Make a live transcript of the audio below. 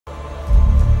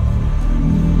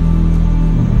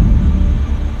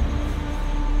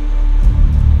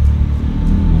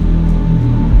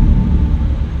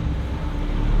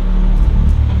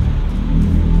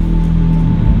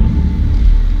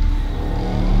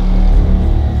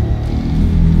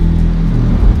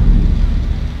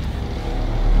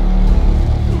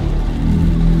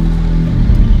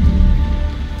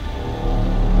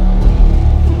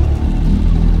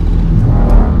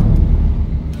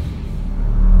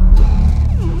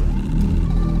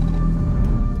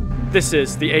This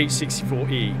is the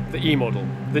AH-64E, the E-model,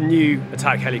 the new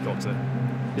attack helicopter.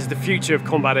 This is the future of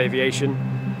combat aviation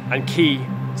and key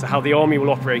to how the Army will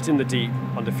operate in the deep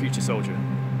under Future Soldier.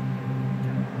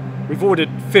 We've ordered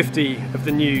 50 of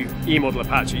the new E-model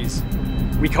Apaches.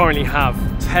 We currently have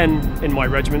 10 in my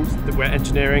regiment that we're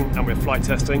engineering and we're flight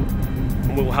testing,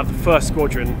 and we will have the first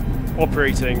squadron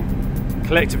operating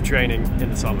collective training in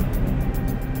the summer.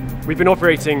 We've been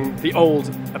operating the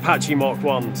old Apache Mark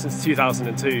I since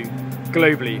 2002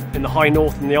 globally in the high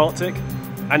north and the Arctic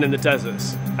and in the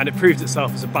deserts, and it proved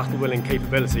itself as a battle-willing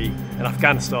capability in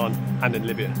Afghanistan and in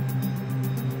Libya.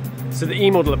 So the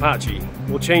E-model Apache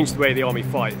will change the way the Army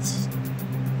fights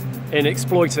in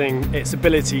exploiting its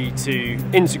ability to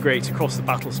integrate across the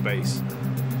battle space.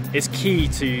 It's key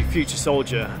to Future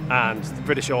Soldier and the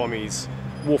British Army's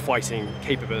warfighting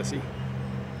capability.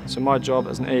 So my job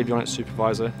as an avionics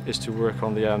supervisor is to work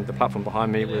on the platform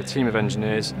behind me with a team of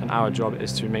engineers, and our job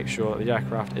is to make sure the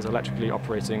aircraft is electrically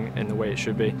operating in the way it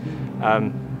should be.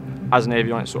 As an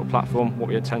avionics sort of platform, what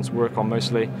we tend to work on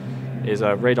mostly is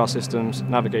radar systems,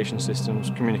 navigation systems,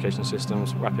 communication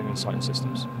systems, weapon and sighting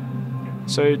systems.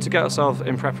 So to get ourselves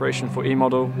in preparation for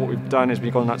E-model, what we've done is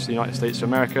we've gone out to the United States of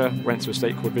America, went to a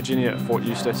state called Virginia at Fort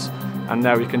Eustis, and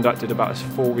there we conducted about a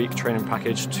 4-week training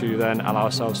package to then allow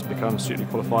ourselves to become suitably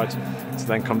qualified, to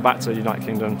then come back to the United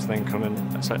Kingdom, to then come and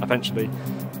eventually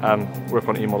work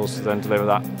on E-models to then deliver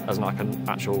that as an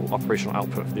actual operational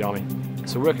output for the Army.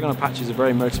 So working on Apache is a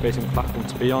very motivating platform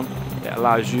to be on. It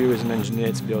allows you as an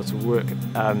engineer to be able to work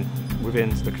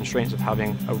within the constraints of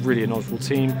having a really knowledgeable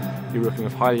team. You're working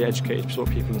with highly educated sort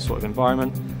of people in the sort of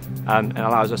environment, and it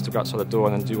allows us to go outside the door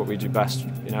and then do what we do best.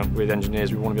 You know, with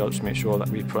engineers, we want to be able to make sure that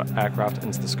we put aircraft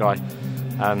into the sky,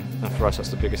 and for us that's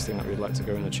the biggest thing that we'd like to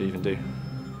go and achieve and do.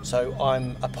 So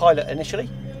I'm a pilot initially,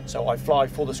 so I fly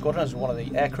for the squadron as one of the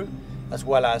aircrew, as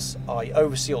well as I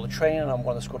oversee all the training. I'm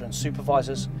one of the squadron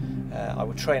supervisors. I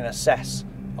would train and assess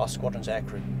our squadron's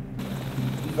aircrew.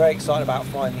 I'm very excited about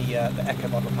flying the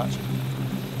Echo-Model Apache.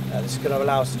 This is going to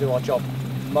allow us to do our job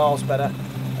miles better.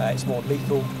 It's more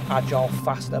lethal, agile,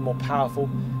 faster, more powerful.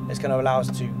 It's going to allow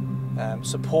us to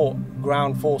support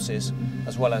ground forces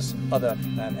as well as other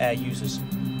air users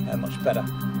much better.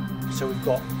 So we've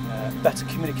got better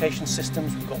communication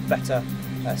systems, we've got better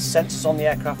sensors on the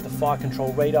aircraft, the fire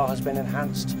control radar has been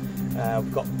enhanced,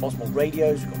 we've got osmo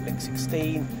radios, we've got Link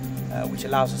 16, which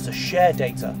allows us to share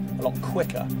data a lot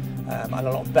quicker and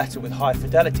a lot better with high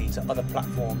fidelity to other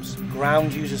platforms,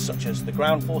 ground users such as the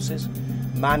ground forces,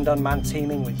 manned-unmanned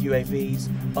teaming with UAVs,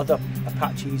 other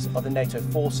Apaches, other NATO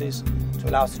forces, to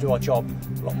allow us to do our job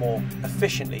a lot more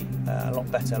efficiently, a lot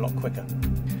better, a lot quicker.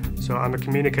 So I'm a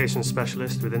communications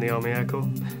specialist within the Army Air Corps.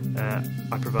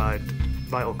 I provide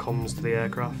vital comms to the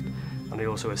aircraft, and I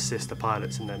also assist the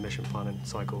pilots in their mission planning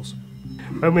cycles.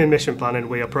 When we're mission planning,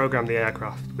 we program the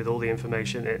aircraft with all the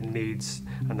information it needs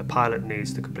and the pilot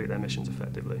needs to complete their missions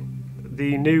effectively.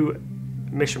 The new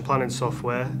mission planning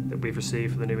software that we've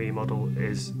received for the new E-model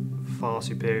is far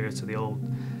superior to the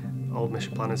old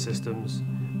mission planning systems.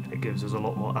 It gives us a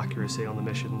lot more accuracy on the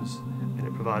missions, and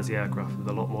it provides the aircraft with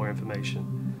a lot more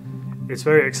information. It's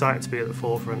very exciting to be at the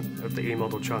forefront of the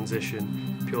E-model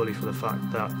transition, purely for the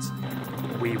fact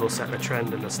that we will set the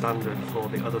trend and the standard for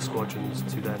the other squadrons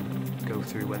to then go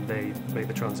through when they make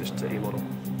the transition to E-model.